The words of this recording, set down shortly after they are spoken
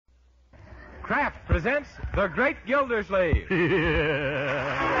Kraft presents The Great Gildersleeve. The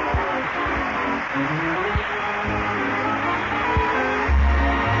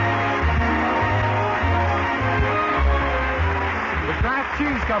Kraft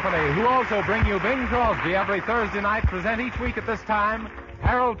Cheese Company, who also bring you Bing Crosby every Thursday night, present each week at this time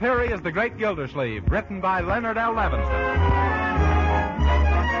Harold Peary as The Great Gildersleeve, written by Leonard L. Levinson.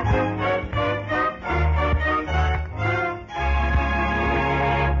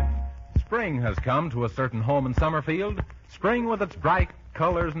 Spring has come to a certain home in Summerfield, spring with its bright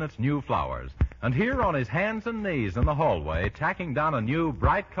colors and its new flowers. And here on his hands and knees in the hallway, tacking down a new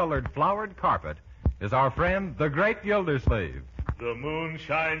bright-colored flowered carpet, is our friend, the Great Gildersleeve. The moon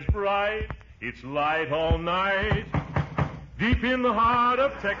shines bright, its light all night, deep in the heart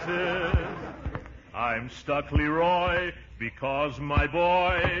of Texas. I'm stuck, Leroy, because my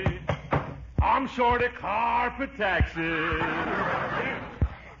boy, I'm short of carpet taxes.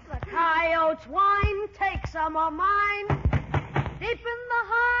 Coyote's wine, take some of mine, deep in the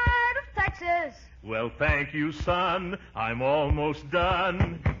heart of Texas. Well, thank you, son. I'm almost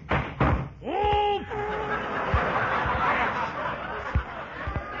done. Oh!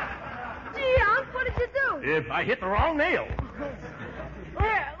 Gee, Unc, what did you do? If I hit the wrong nail.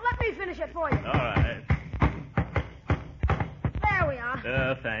 Here, let me finish it for you. All right. There we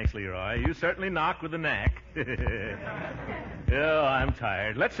are. Thanks, Leroy. You certainly knock with a knack. Oh, I'm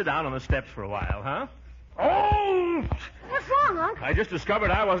tired. Let's sit down on the steps for a while, huh? Oh! What's wrong, Unc? I just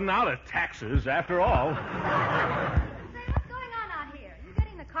discovered I wasn't out of taxes after all. Say, what's going on out here? You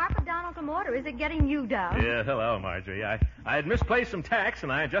getting the carpet down, Uncle Mort, or is it getting you down? Yeah, hello, Marjorie. I had misplaced some tacks,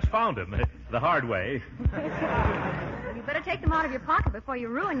 and I just found them the hard way. You better take them out of your pocket before you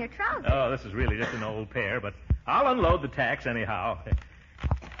ruin your trousers. Oh, this is really just an old pair, but I'll unload the tacks anyhow.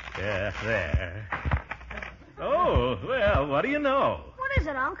 Yeah, there. Oh, well, what do you know? What is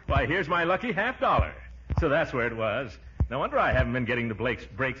it, Unc? Why, here's my lucky $50. So that's where it was. No wonder I haven't been getting the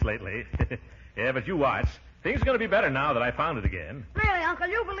breaks lately. Yeah, but you watch. Things are going to be better now that I found it again. Really, Uncle,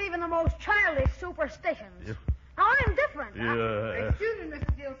 you believe in the most childish superstitions. Yeah. Now, I'm different. Yeah. Excuse me,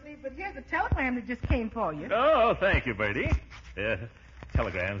 Mr. Gildersleeve, but here's a telegram that just came for you. Oh, thank you, Bertie.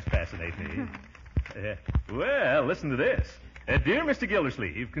 Telegrams fascinate me. Well, listen to this. Dear Mr.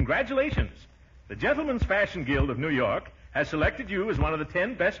 Gildersleeve, congratulations. The Gentlemen's Fashion Guild of New York has selected you as one of the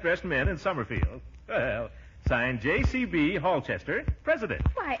 10 best-dressed men in Summerfield. Well, signed J.C.B. Holchester, President.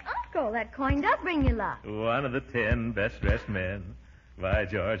 Why, Uncle, that coin does bring you luck. One of the 10 best-dressed men. By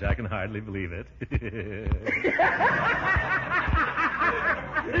George, I can hardly believe it. Neither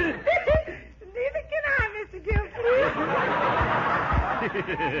can I, Mr.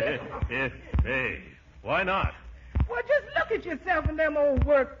 Gildersleeve. Hey, why not? Well, just look at yourself in them old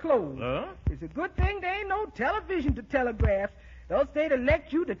work clothes. Huh? It's a good thing there ain't no television to telegraph. They'll say to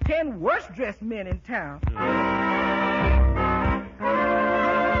elect you the 10 worst-dressed men in town.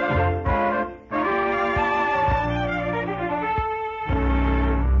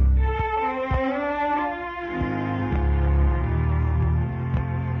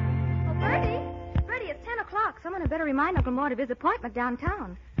 Bertie, it's 10 o'clock. Someone had better remind Uncle Mort of his appointment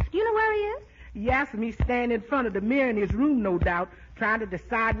downtown. Do you know where he is? Yes, and he's standing in front of the mirror in his room, no doubt, trying to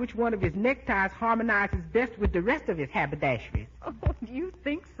decide which one of his neckties harmonizes best with the rest of his haberdasheries. Oh, do you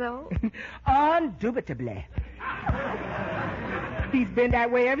think so? Indubitably. He's been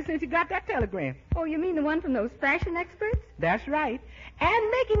that way ever since he got that telegram. Oh, you mean the one from those fashion experts? That's right. And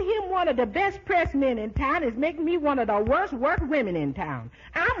making him one of the best press men in town is making me one of the worst worked women in town.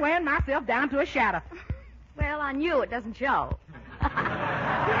 I'm wearing myself down to a shadow. Well, on you it doesn't show.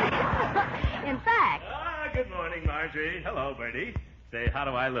 In fact... Good morning, Marjorie. Hello, Bertie. Say, how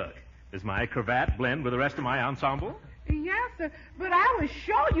do I look? Does my cravat blend with the rest of my ensemble? Yes, sir. But I was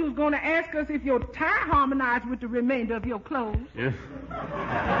sure you was going to ask us if your tie harmonized with the remainder of your clothes. Yes.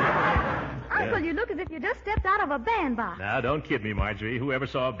 Uncle, you look as if you just stepped out of a bandbox. Now, don't kid me, Marjorie. Whoever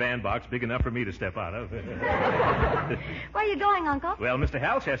saw a bandbox big enough for me to step out of? Where are you going, Uncle? Well, Mr.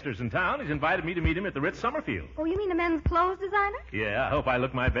 Holchester's in town. He's invited me to meet him at the Ritz Summerfield. Oh, you mean the men's clothes designer? Yeah, I hope I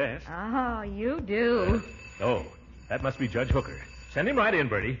look my best. Oh, you do. Oh, that must be Judge Hooker. Send him right in,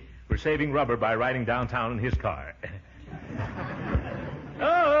 Bertie. We're saving rubber by riding downtown in his car.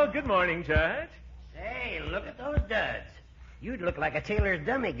 Oh, good morning, Judge. Hey, look at those duds. You'd look like a tailor's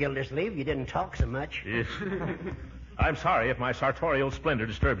dummy, Gildersleeve. You didn't talk so much. Yes. I'm sorry if my sartorial splendor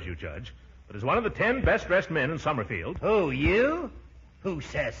disturbs you, Judge. But as one of the 10 best-dressed men in Summerfield... Who, you? Who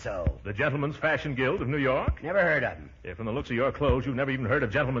says so? The Gentlemen's Fashion Guild of New York. Never heard of him. From the looks of your clothes, you've never even heard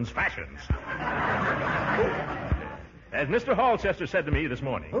of gentlemen's fashions. As Mr. Holchester said to me this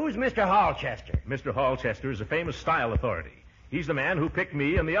morning... Who's Mr. Holchester? Mr. Holchester is a famous style authority. He's the man who picked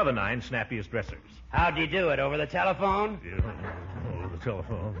me and the other 9 snappiest dressers. How'd you do it, over the telephone? Oh, the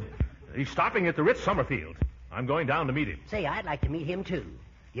telephone. He's stopping at the Ritz Summerfield. I'm going down to meet him. Say, I'd like to meet him, too.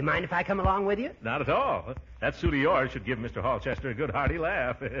 You mind if I come along with you? Not at all. That suit of yours should give Mr. Holchester a good hearty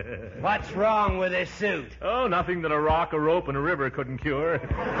laugh. What's wrong with this suit? Oh, nothing that a rock, a rope, and a river couldn't cure.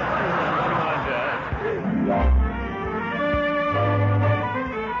 Come on, Judge.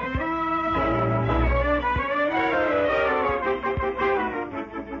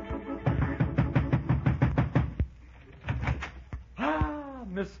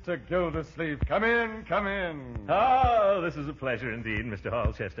 Mr. Gildersleeve, come in, come in. Oh, this is a pleasure indeed, Mr.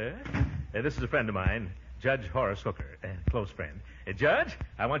 Holchester. This is a friend of mine, Judge Horace Hooker, a close friend. Judge,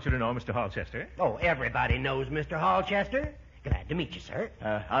 I want you to know Mr. Holchester. Oh, everybody knows Mr. Holchester. Glad to meet you, sir.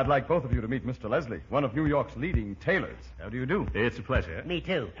 I'd like both of you to meet Mr. Leslie, one of New York's leading tailors. How do you do? It's a pleasure. Me,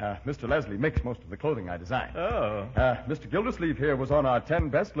 too. Mr. Leslie makes most of the clothing I design. Oh. Mr. Gildersleeve here was on our 10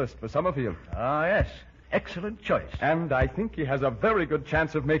 best list for Summerfield. Ah, yes. Excellent choice. And I think he has a very good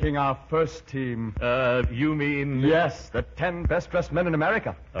chance of making our first team. You mean... Yes, the 10 best-dressed men in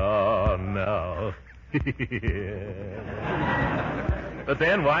America. Oh, no. But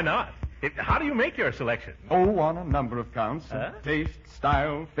then, why not? How do you make your selection? Oh, on a number of counts. Huh? Taste,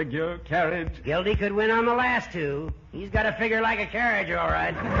 style, figure, carriage. Gildy could win on the last 2. He's got a figure like a carriage, all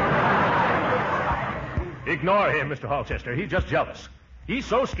right. Ignore him, Mr. Holchester. He's just jealous. He's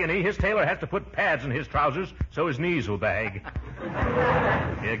so skinny, his tailor has to put pads in his trousers so his knees will bag.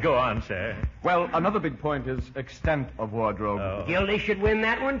 Yeah, go on, sir. Well, another big point is extent of wardrobe. Oh. Gildy should win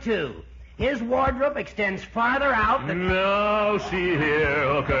that one, too. His wardrobe extends farther out than... No, see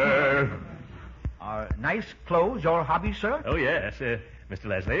here, Hooker. Are nice clothes your hobby, sir? Oh, yes. Mr.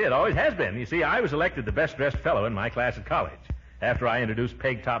 Leslie, it always has been. You see, I was elected the best-dressed fellow in my class at college after I introduced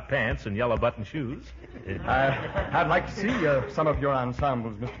peg-top pants and yellow button shoes. I'd like to see some of your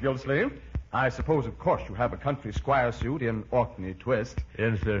ensembles, Mr. Gildersleeve. I suppose, of course, you have a country squire suit in Orkney twist.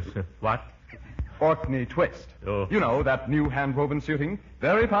 What? Orkney twist. Oh. You know, that new hand-woven suiting.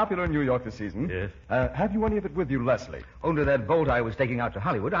 Very popular in New York this season. Yes. Have you any of it with you, Leslie? Only that bolt I was taking out to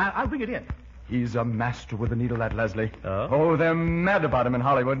Hollywood. I'll bring it in. He's a master with the needle, that Leslie. Oh? They're mad about him in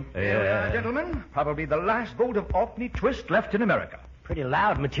Hollywood. Gentlemen, probably the last bolt of Orkney twist left in America. Pretty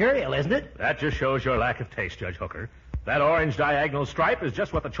loud material, isn't it? That just shows your lack of taste, Judge Hooker. That orange diagonal stripe is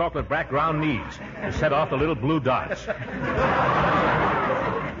just what the chocolate background needs to set off the little blue dots.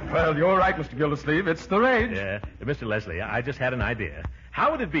 Well, you're right, Mr. Gildersleeve. It's the rage. Yeah. Mr. Leslie, I just had an idea.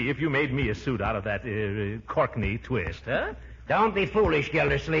 How would it be if you made me a suit out of that Orkney twist, huh? Don't be foolish,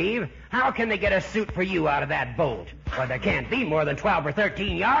 Gildersleeve. How can they get a suit for you out of that bolt? Well, there can't be more than 12 or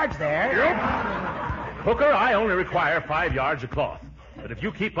 13 yards there. Yep. Hooker, I only require 5 yards of cloth. But if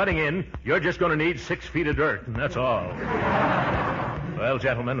you keep putting in, you're just going to need 6 feet of dirt, and that's all. Well,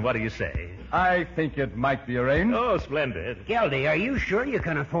 gentlemen, what do you say? I think it might be arranged. Oh, splendid. Gildy, are you sure you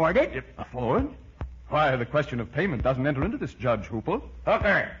can afford it? Afford? Why, the question of payment doesn't enter into this, Judge Hoople.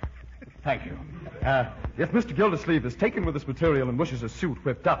 Hooker. Thank you. If Mr. Gildersleeve is taken with this material and wishes a suit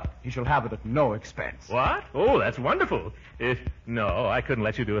whipped up, he shall have it at no expense. What? Oh, that's wonderful. No, I couldn't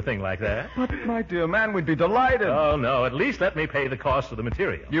let you do a thing like that. But, my dear man, we'd be delighted. Oh, no, at least let me pay the cost of the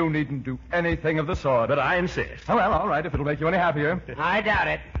material. You needn't do anything of the sort. But I insist. Oh, well, all right, if it'll make you any happier. I doubt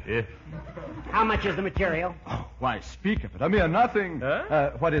it. Yeah. How much is the material? Oh, why, speak of it. A mere nothing.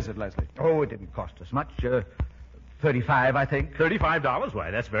 Huh? What is it, Leslie? Oh, it didn't cost us much. 35, I think. $35?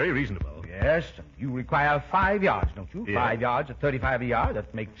 Why, that's very reasonable. Yes, you require 5 yards, don't you? Yeah. 5 yards at 35 a yard.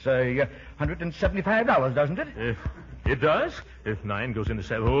 That makes $175, doesn't it? It does? If 9 goes into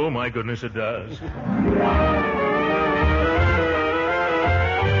 7, oh, my goodness, it does.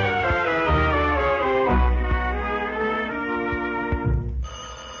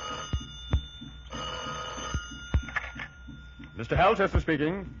 Mr. Holchester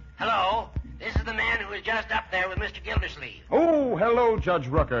speaking. Hello. This is the man who was just up there with Mr. Gildersleeve. Oh, hello, Judge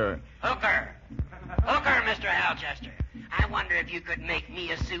Rooker. Hooker. Hooker, Mr. Holchester. I wonder if you could make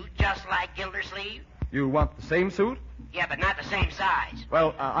me a suit just like Gildersleeve? You want the same suit? Yeah, but not the same size.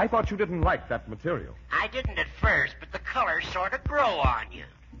 Well, I thought you didn't like that material. I didn't at first, but the colors sort of grow on you.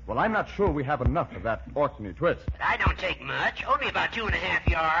 Well, I'm not sure we have enough of that Orkney twist. But I don't take much, only about 2.5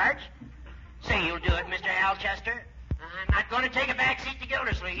 yards. Say you'll do it, Mr. Holchester. I'm not going to take a back seat to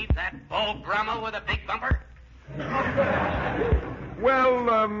Gildersleeve, that bald Brummel with a big bumper.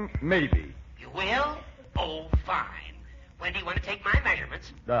 Well, maybe. You will? Oh, fine. When do you want to take my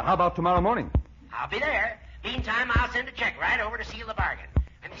measurements? How about tomorrow morning? I'll be there. Meantime, I'll send a check right over to seal the bargain.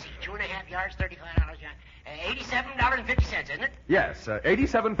 Let me see, 2.5 yards, $35. $87.50, isn't it? Yes,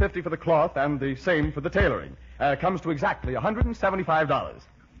 $87.50 for the cloth and the same for the tailoring. Comes to exactly $175.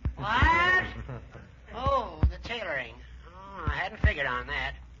 What? Oh, the tailoring. Oh, I hadn't figured on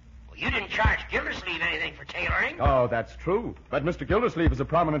that. Well, you didn't charge Gildersleeve anything for tailoring. Oh, that's true. But Mr. Gildersleeve is a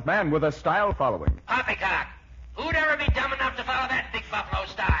prominent man with a style following. Poppycock. Who'd ever be dumb enough to follow that big buffalo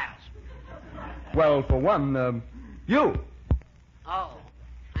Styles? Well, for one, you. Oh,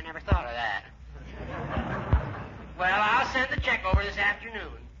 I never thought of that. Well, I'll send the check over this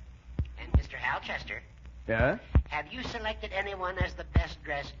afternoon. And Mr. Hal Chester, Yeah? have you selected anyone as the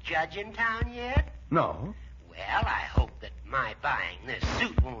best-dressed judge in town yet? No. Well, I hope that my buying this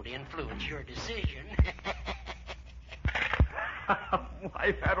suit won't influence your decision.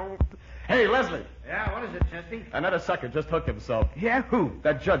 Why, that old... Hey, Leslie. Yeah, what is it, Chesty? Another sucker just hooked himself. Yahoo!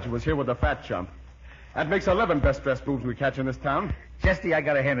 That judge who was here with the fat chump. That makes 11 best-dressed boobs we catch in this town. Chesty, I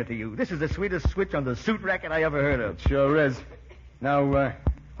gotta hand it to you. This is the sweetest switch on the suit racket I ever heard of. Sure is. Now,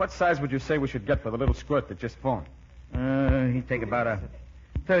 what size would you say we should get for the little squirt that just phoned? He'd take about a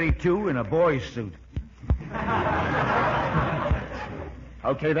 32 in a boy's suit.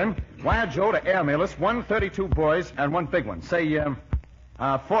 Okay, then. Wire Joe to airmail us 1 32 boys and 1 big one. Say,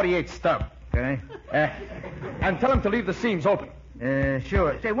 48 stub. Okay? And tell him to leave the seams open.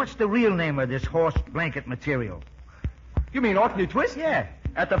 Sure. Say, what's the real name of this horse blanket material? You mean Orkney Twist? Yeah.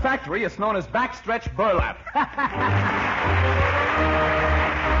 At the factory, it's known as backstretch burlap.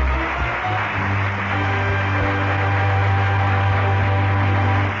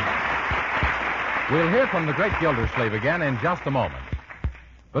 We'll hear from the great Gildersleeve again in just a moment.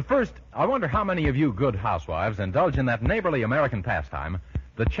 But first, I wonder how many of you good housewives indulge in that neighborly American pastime,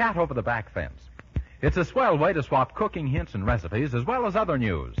 the chat over the back fence. It's a swell way to swap cooking hints and recipes as well as other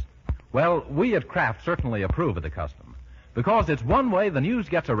news. Well, we at Kraft certainly approve of the custom, because it's one way the news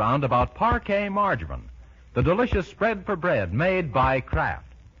gets around about parquet margarine, the delicious spread for bread made by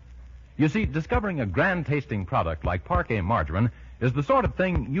Kraft. You see, discovering a grand-tasting product like parquet margarine is the sort of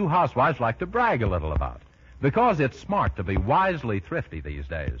thing you housewives like to brag a little about, because it's smart to be wisely thrifty these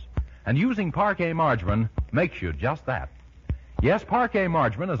days. And using parquet margarine makes you just that. Yes, parquet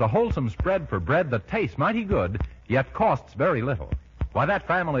margarine is a wholesome spread for bread that tastes mighty good, yet costs very little. Why, that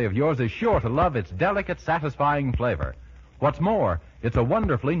family of yours is sure to love its delicate, satisfying flavor. What's more, it's a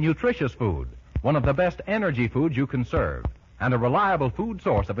wonderfully nutritious food, one of the best energy foods you can serve, and a reliable food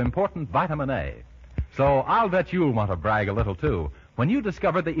source of important vitamin A. So I'll bet you'll want to brag a little, too, when you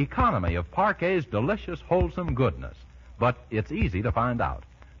discover the economy of parquet's delicious, wholesome goodness. But it's easy to find out.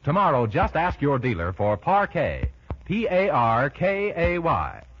 Tomorrow, just ask your dealer for parquet, Parkay,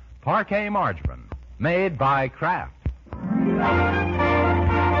 parquet margarine, made by Kraft.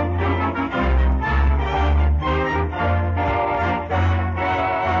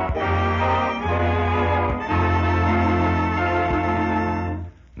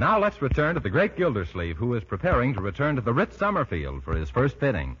 Now let's return to the great Gildersleeve, who is preparing to return to the Ritz Summerfield for his first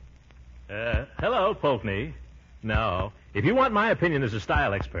fitting. Hello, Pulteney. No, if you want my opinion as a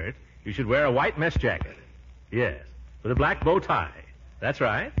style expert, you should wear a white mesh jacket. Yes, with a black bow tie. That's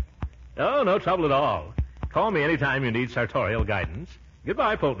right. Oh, no trouble at all. Call me anytime you need sartorial guidance.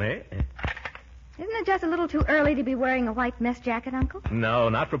 Goodbye, Pulteney. Isn't it just a little too early to be wearing a white mess jacket, Uncle? No,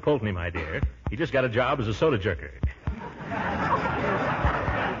 not for Pulteney, my dear. He just got a job as a soda jerker.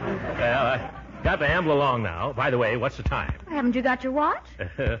 Well, I got to amble along now. By the way, what's the time? Haven't you got your watch?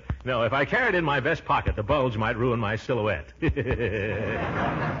 No, if I carry it in my vest pocket, the bulge might ruin my silhouette. Isn't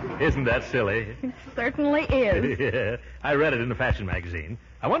that silly? It certainly is. Yeah, I read it in a fashion magazine.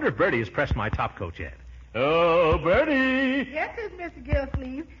 I wonder if Bertie has pressed my top coat yet. Oh, Bertie! Yes, it's Mr.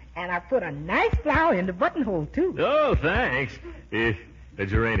 Gildersleeve. And I put a nice flower in the buttonhole, too. Oh, thanks. A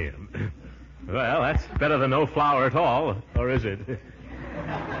geranium. Well, that's better than no flower at all, or is it?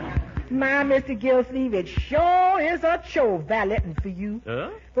 My, Mr. Gildersleeve, it sure is a chore valeting for you.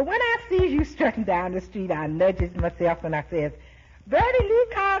 Huh? But when I sees you strutting down the street, I nudges myself and I says, Bertie Lee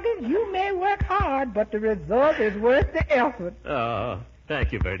Coggins, you may work hard, but the result is worth the effort. Oh,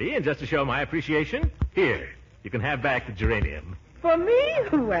 thank you, Bertie. And just to show my appreciation, here, you can have back the geranium. For me?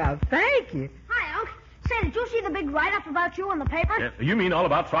 Well, thank you. Hi, Unc. Say, did you see the big write-up about you in the paper? You mean all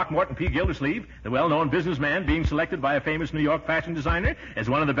about Throckmorton P. Gildersleeve, the well-known businessman being selected by a famous New York fashion designer as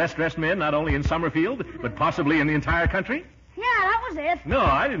one of the best-dressed men not only in Summerfield, but possibly in the entire country? Yeah, that was it. No,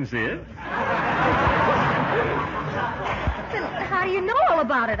 I didn't see it. Then how do you know all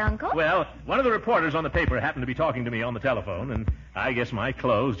about it, Uncle? Well, one of the reporters on the paper happened to be talking to me on the telephone, and I guess my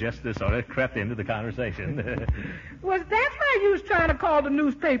clothes just sort of crept into the conversation. Was that why you was trying to call the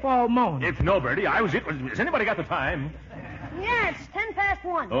newspaper all morning? No, Bertie, I was it. Has anybody got the time? Yeah, it's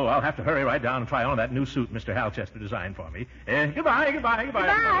 1:10. Oh, I'll have to hurry right down and try on that new suit Mr. Halchester designed for me. Goodbye. Goodbye.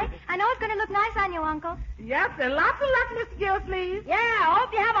 everybody. I know it's going to look nice on you, Uncle. Yes, and lots of luck, Mr. Gildersleeve. Yeah, I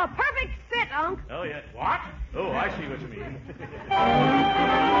hope you have a perfect fit, Unc. Oh, yes. What? Oh, I see what you mean.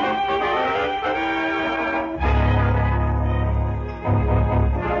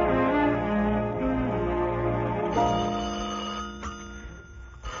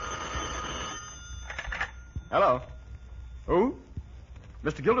 Hello. Who?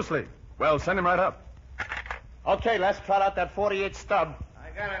 Mr. Gildersleeve. Well, send him right up. Okay, let's trot out that 48 stub. I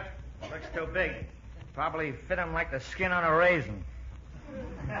got it. Looks too big. Probably fit him like the skin on a raisin.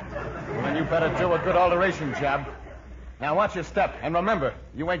 Well, then you better do a good alteration job. Now, watch your step. And remember,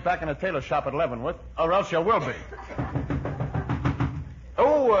 you ain't back in a tailor shop at Leavenworth, or else you will be.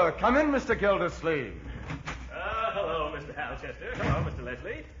 Oh, come in, Mr. Gildersleeve. Hello, Mr. Halchester. Hello, Mr.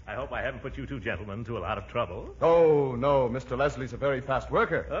 Leslie. I hope I haven't put you two gentlemen to a lot of trouble. Oh, no, Mr. Leslie's a very fast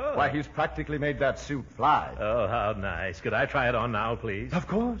worker. Oh. Why, he's practically made that suit fly. Oh, how nice. Could I try it on now, please? Of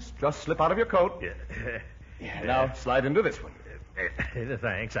course. Just slip out of your coat. Yeah. Now, slide into this one.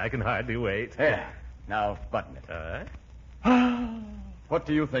 Thanks. I can hardly wait. There. Now, button it. All right. What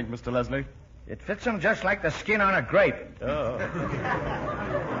do you think, Mr. Leslie? It fits him just like the skin on a grape. Oh.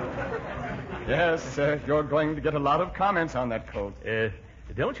 Yes, you're going to get a lot of comments on that coat.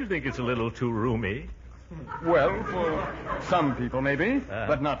 Don't you think it's a little too roomy? Well, for some people, maybe,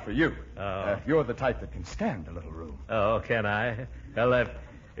 but not for you. Oh. You're the type that can stand a little room. Oh, can I? Well,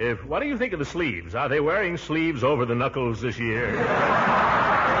 what do you think of the sleeves? Are they wearing sleeves over the knuckles this year?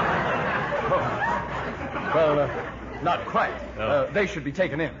 Well, not quite. Oh. They should be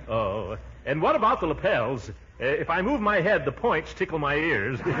taken in. Oh. And what about the lapels? If I move my head, the points tickle my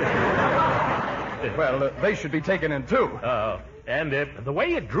ears. Well, they should be taken in, too. Oh. And the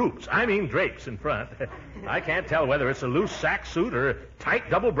way it droops, I mean drapes in front, I can't tell whether it's a loose sack suit or a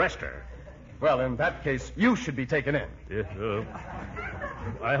tight double-breaster. Well, in that case, you should be taken in.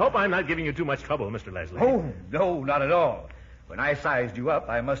 I hope I'm not giving you too much trouble, Mr. Leslie. Oh, no, not at all. When I sized you up,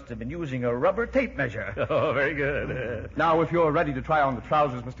 I must have been using a rubber tape measure. Oh, very good. Now, if you're ready to try on the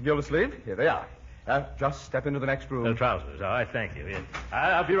trousers, Mr. Gildersleeve, here they are. Just step into the next room. The trousers. All right, thank you.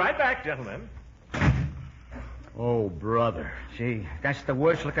 I'll be right back, gentlemen. Oh, brother. Gee, that's the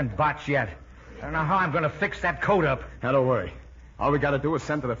worst-looking botch yet. I don't know how I'm going to fix that coat up. Now, don't worry. All we got to do is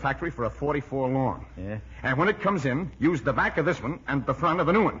send to the factory for a 44 long. Yeah? And when it comes in, use the back of this one and the front of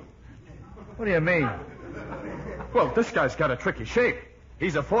the new one. What do you mean? Well, this guy's got a tricky shape.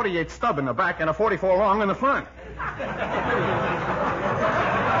 He's a 48 stub in the back and a 44 long in the front.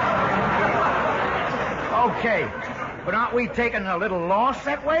 Okay, but aren't we taking a little loss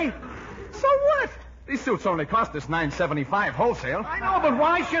that way? So what? These suits only cost us $9.75 wholesale. I know, but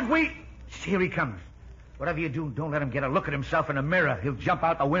why should we... Here he comes. Whatever you do, don't let him get a look at himself in the mirror. He'll jump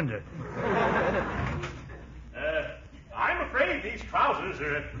out the window. I'm afraid these trousers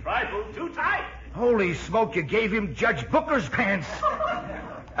are a trifle too tight. Holy smoke, you gave him Judge Booker's pants.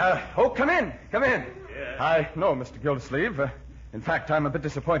 Come in. Come in. Yeah. I know, Mr. Gildersleeve. In fact, I'm a bit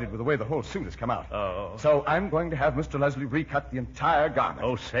disappointed with the way the whole suit has come out. Oh. So I'm going to have Mr. Leslie recut the entire garment.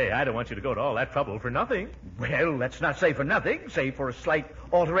 Oh, say, I don't want you to go to all that trouble for nothing. Well, let's not say for nothing. Say for a slight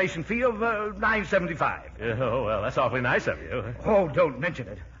alteration fee of $9.75. Oh, well, that's awfully nice of you. Oh, don't mention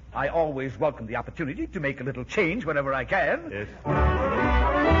it. I always welcome the opportunity to make a little change whenever I can. Yes.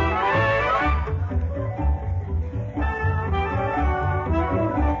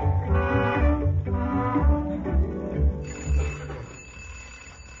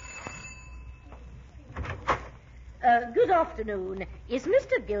 Good afternoon. Is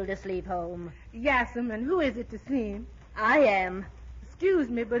Mr. Gildersleeve home? Yes, and who is it to see him? I am. Excuse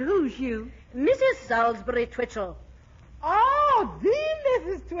me, but who's you? Mrs. Salisbury Twitchell. Oh, the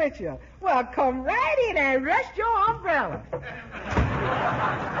Mrs. Twitchell. Well, come right in and rest your umbrella.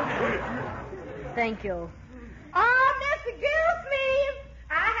 Thank you. Oh, Mr. Gildersleeve,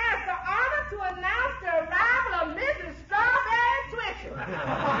 I have the honor to announce the arrival of Mrs. Strawberry Twitchell.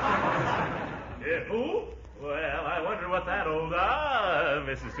 Who? Well, I wonder what that old...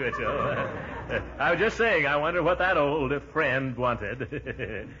 Mrs. Twitchell. I was just saying, I wonder what that old friend wanted.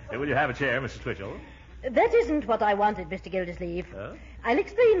 Will you have a chair, Mrs. Twitchell? That isn't what I wanted, Mr. Gildersleeve. Huh? I'll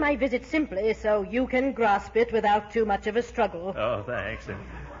explain my visit simply so you can grasp it without too much of a struggle. Oh, thanks.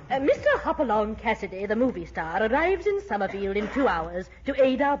 Mr. Hopalong Cassidy, the movie star, arrives in Summerfield in 2 hours to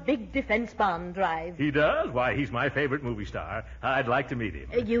aid our big defense bond drive. He does? Why, he's my favorite movie star. I'd like to meet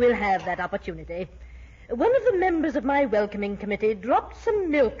him. You will have that opportunity. One of the members of my welcoming committee dropped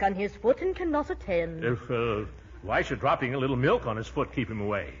some milk on his foot and cannot attend. Why should dropping a little milk on his foot keep him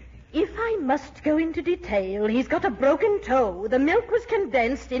away? If I must go into detail, he's got a broken toe. The milk was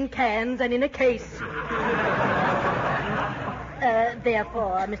condensed in cans and in a case.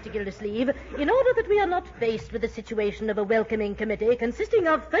 Therefore, Mr. Gildersleeve, in order that we are not faced with the situation of a welcoming committee consisting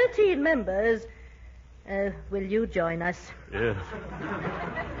of 13 members, will you join us? Yes.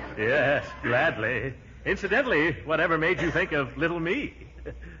 Yes, gladly. Incidentally, whatever made you think of little me?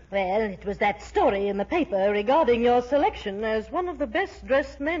 Well, it was that story in the paper regarding your selection as one of the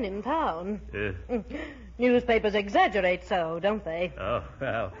best-dressed men in town. Newspapers exaggerate so, don't they? Oh,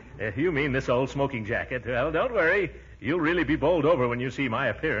 well, if you mean this old smoking jacket, well, don't worry. You'll really be bowled over when you see my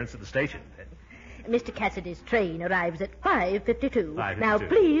appearance at the station. Mr. Cassidy's train arrives at 5:52. 5:52. Now,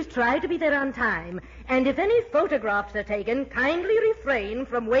 please try to be there on time. And if any photographs are taken, kindly refrain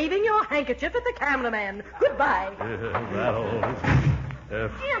from waving your handkerchief at the cameraman. Goodbye.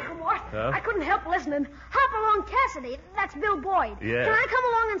 Gee, Uncle Mort, I couldn't help listening. Hop along, Cassidy. That's Bill Boyd. Yeah. Can I come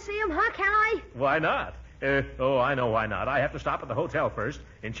along and see him, huh? Can I? Why not? I know why not. I have to stop at the hotel first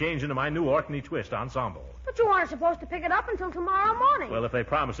and change into my new Orkney Twist ensemble. But you aren't supposed to pick it up until tomorrow morning. Well, if they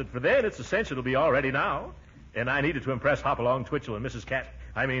promise it for then, it's essential to be all ready now. And I needed to impress Hopalong Twitchell and Mrs.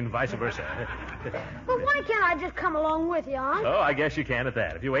 vice versa. Well, why can't I just come along with you, huh? Oh, I guess you can at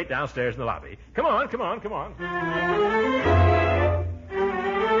that. If you wait downstairs in the lobby. Come on.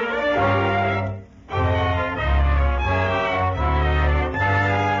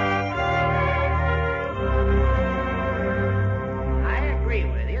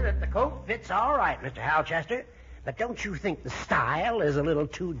 Coat fits all right, Mr. Halchester. But don't you think the style is a little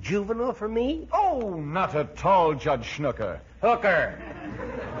too juvenile for me? Oh, not at all, Judge Schnooker. Hooker,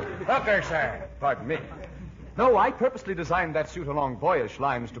 sir. Pardon me. No, I purposely designed that suit along boyish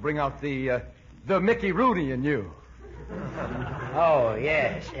lines to bring out the Mickey Rooney in you. Oh,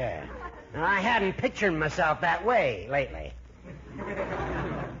 yes. Now, I hadn't pictured myself that way lately.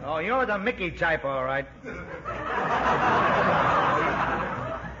 Oh, you're the Mickey type, all right.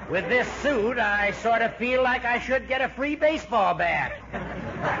 With this suit, I sort of feel like I should get a free baseball bat.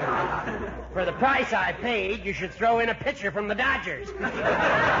 For the price I paid, you should throw in a pitcher from the Dodgers.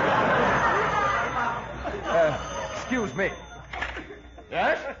 Excuse me.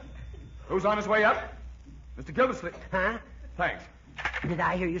 Yes? Who's on his way up? Mr. Gildersleeve. Huh? Thanks. Did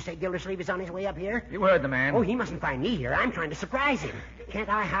I hear you say Gildersleeve is on his way up here? You heard the man. Oh, he mustn't find me here. I'm trying to surprise him. Can't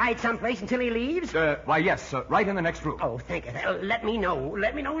I hide someplace until he leaves? Why, yes, right in the next room. Oh, thank you. Let me know.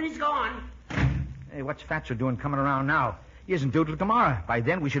 Let me know when he's gone. Hey, what's Fatso doing coming around now? He isn't due till tomorrow. By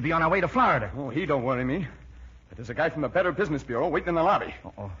then, we should be on our way to Florida. Oh, he don't worry me. But there's a guy from the Better Business Bureau waiting in the lobby.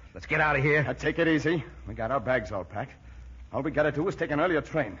 Uh-oh. Let's get out of here. Now, take it easy. We got our bags all packed. All we got to do is take an earlier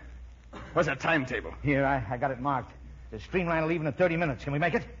train. Where's that timetable? Here, I got it marked. The streamliner leaving in 30 minutes. Can we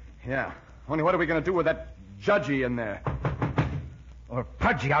make it? Yeah. Only what are we going to do with that judgy in there? Or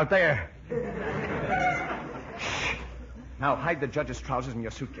Pudgy out there. Shh. Now, hide the judge's trousers in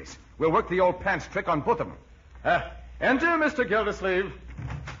your suitcase. We'll work the old pants trick on both of them. Enter, Mr. Gildersleeve.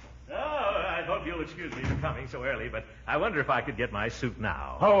 Oh, I hope you'll excuse me for coming so early, but I wonder if I could get my suit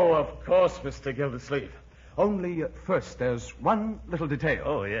now. Oh, of course, Mr. Gildersleeve. Only first, there's one little detail.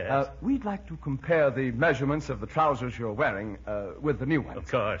 Oh, yes. We'd like to compare the measurements of the trousers you're wearing with the new ones. Of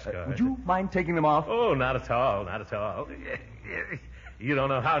course. Would you mind taking them off? Oh, not at all. You don't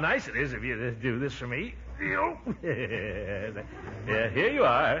know how nice it is if you do this for me. Yeah, here you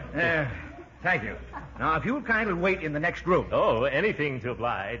are. Thank you. Now, if you'll kindly wait in the next room. Oh, anything to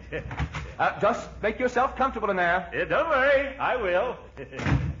oblige. Just make yourself comfortable in there. Don't worry, I will.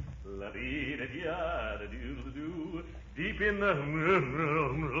 La-dee-da-dee-da-da-doo-da-doo. Deep in the...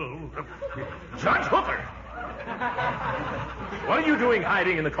 Judge Hooker! What are you doing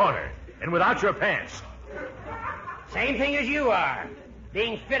hiding in the corner and without your pants? Same thing as you are.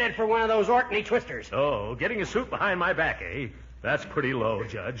 Being fitted for one of those Orkney twisters. Oh, getting a suit behind my back, eh? That's pretty low,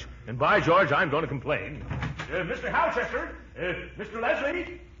 Judge. And by George, I'm going to complain. Mr. Howchester, Mr.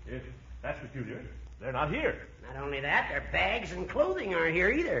 Leslie, that's peculiar. They're not here. Not only that, their bags and clothing aren't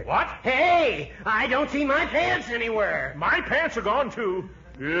here either. What? Hey, I don't see my pants anywhere. My pants are gone, too.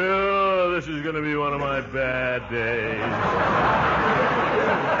 Yeah, this is going to be one of my bad days.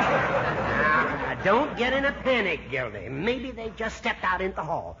 Now, don't get in a panic, Gildy. Maybe they just stepped out into the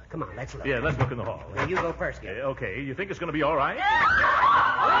hall. Come on, let's look. Yeah, let's look in the hall. Well, you go first, Gildy. Okay, you think it's going to be all right?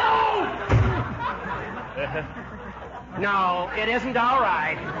 No, it isn't all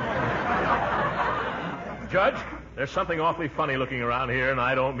right. Judge, there's something awfully funny looking around here, and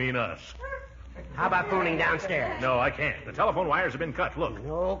I don't mean us. How about phoning downstairs? No, I can't. The telephone wires have been cut. Look.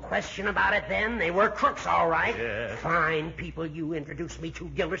 No question about it then. They were crooks, all right. Yes. Fine people you introduced me to,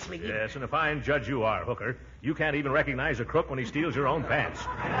 Gildersleeve. Yes, and a fine judge you are, Hooker. You can't even recognize a crook when he steals your own pants.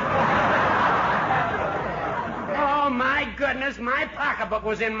 Oh, my goodness, my pocketbook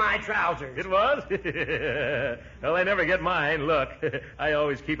was in my trousers. It was? Well, they never get mine. Look, I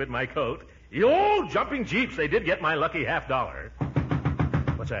always keep it in my coat. The old jumping jeeps, they did get my lucky $50.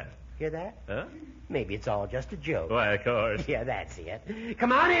 What's that? Hear that? Huh? Maybe it's all just a joke. Why, of course. Yeah, that's it.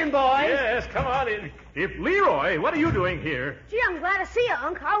 Come on in, boys. Yes, come on in. If Leroy, what are you doing here? Gee, I'm glad to see you,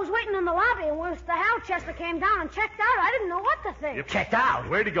 Unc. I was waiting in the lobby, and when Mr. Halchester came down and checked out, I didn't know what to think. Checked out.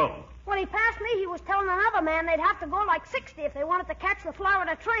 Where'd he go? When he passed me, he was telling another man they'd have to go like 60 if they wanted to catch the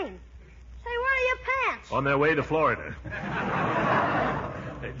Florida train. Say, where are your pants? On their way to Florida.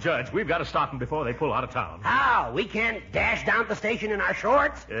 Judge, we've got to stop them before they pull out of town. How? We can't dash down to the station in our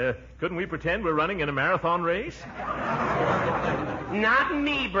shorts? Couldn't we pretend we're running in a marathon race? Not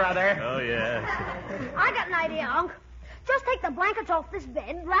me, brother. Oh, yeah. I got an idea, Unc. Just take the blankets off this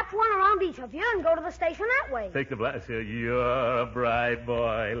bed, wrap one around each of you, and go to the station that way. Take the You're a bright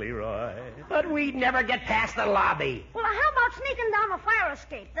boy, Leroy. But we'd never get past the lobby. Well, how about sneaking down the fire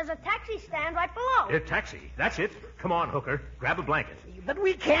escape? There's a taxi stand right below. Taxi. That's it. Come on, Hooker. Grab a blanket. But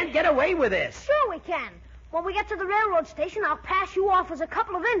we can't get away with this. Sure we can. When we get to the railroad station, I'll pass you off as a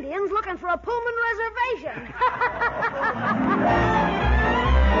couple of Indians looking for a Pullman reservation.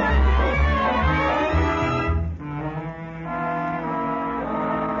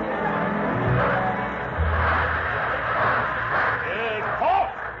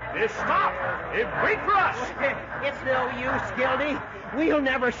 Stop! Wait for us! It's no use, Gildy. We'll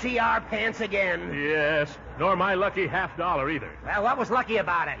never see our pants again. Yes, nor my lucky $50 either. Well, what was lucky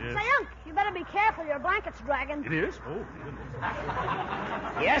about it? Say, Unc, you better be careful. Your blanket's dragging. It is? Oh, goodness.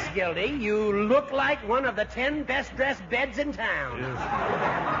 Yes, Gildy, you look like one of the 10 best-dressed beds in town.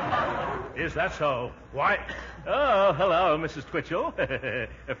 Is that so? Why? Oh, hello, Mrs. Twitchell.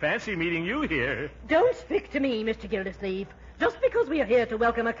 Fancy meeting you here. Don't speak to me, Mr. Gildersleeve. Just because we are here to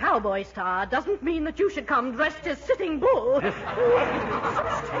welcome a cowboy star doesn't mean that you should come dressed as Sitting Bull.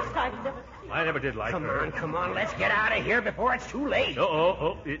 I never did like her. Come on, let's get out of here before it's too late.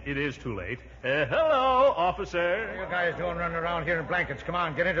 It is too late. Hello, officer. What are you guys doing running around here in blankets? Come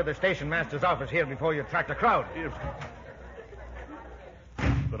on, get into the station master's office here before you attract a crowd.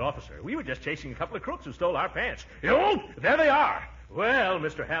 But, officer, we were just chasing a couple of crooks who stole our pants. There they are. Well,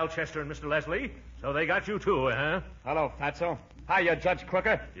 Mr. Halchester and Mr. Leslie, so they got you too, huh? Hello, Fatso. Hiya, Judge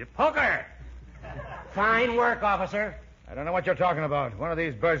Crooker. Hooker! Fine work, officer. I don't know what you're talking about. One of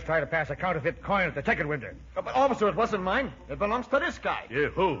these birds tried to pass a counterfeit coin at the ticket window. But, officer, it wasn't mine. It belongs to this guy.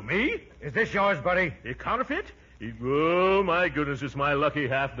 Who, me? Is this yours, buddy? A counterfeit? Oh, my goodness, it's my lucky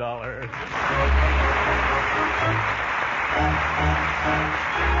 $50.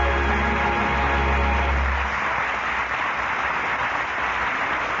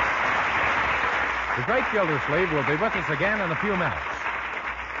 The great Gildersleeve will be with us again in a few minutes.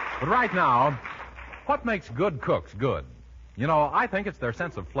 But right now, what makes good cooks good? You know, I think it's their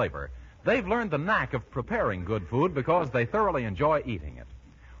sense of flavor. They've learned the knack of preparing good food because they thoroughly enjoy eating it.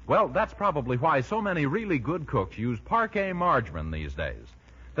 Well, that's probably why so many really good cooks use Parquet margarine these days.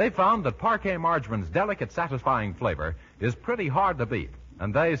 They've found that Parquet margarine's delicate, satisfying flavor is pretty hard to beat,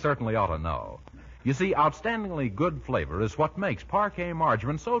 and they certainly ought to know. You see, outstandingly good flavor is what makes Parquet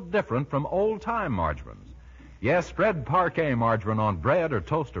margarine so different from old-time margarines. Yes, spread Parquet margarine on bread or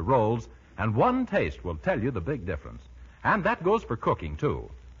toast or rolls, and one taste will tell you the big difference. And that goes for cooking, too.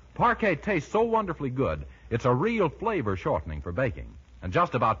 Parquet tastes so wonderfully good, it's a real flavor shortening for baking, and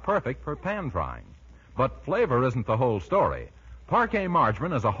just about perfect for pan frying. But flavor isn't the whole story. Parquet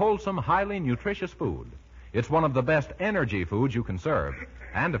margarine is a wholesome, highly nutritious food. It's one of the best energy foods you can serve.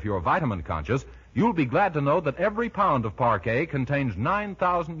 And if you're vitamin conscious, you'll be glad to know that every pound of Parquet contains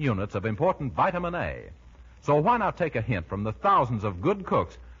 9,000 units of important vitamin A. So why not take a hint from the thousands of good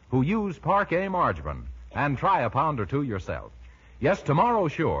cooks who use Parquet margarine and try a pound or two yourself? Yes, tomorrow,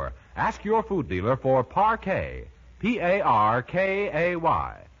 sure. Ask your food dealer for Parquet, Parkay,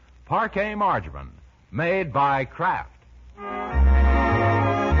 Parquet margarine, made by Kraft.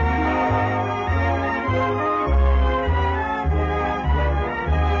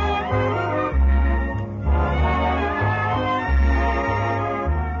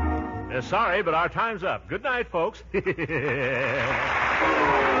 Sorry, but our time's up. Good night, folks.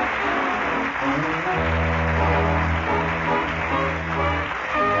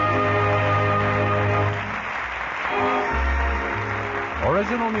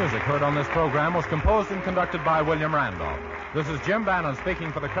 Original music heard on this program was composed and conducted by William Randolph. This is Jim Bannon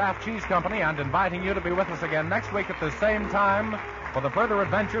speaking for the Kraft Cheese Company and inviting you to be with us again next week at the same time for the further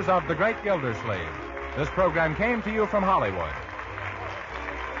adventures of the great Gildersleeve. This program came to you from Hollywood.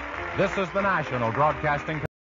 This is the National Broadcasting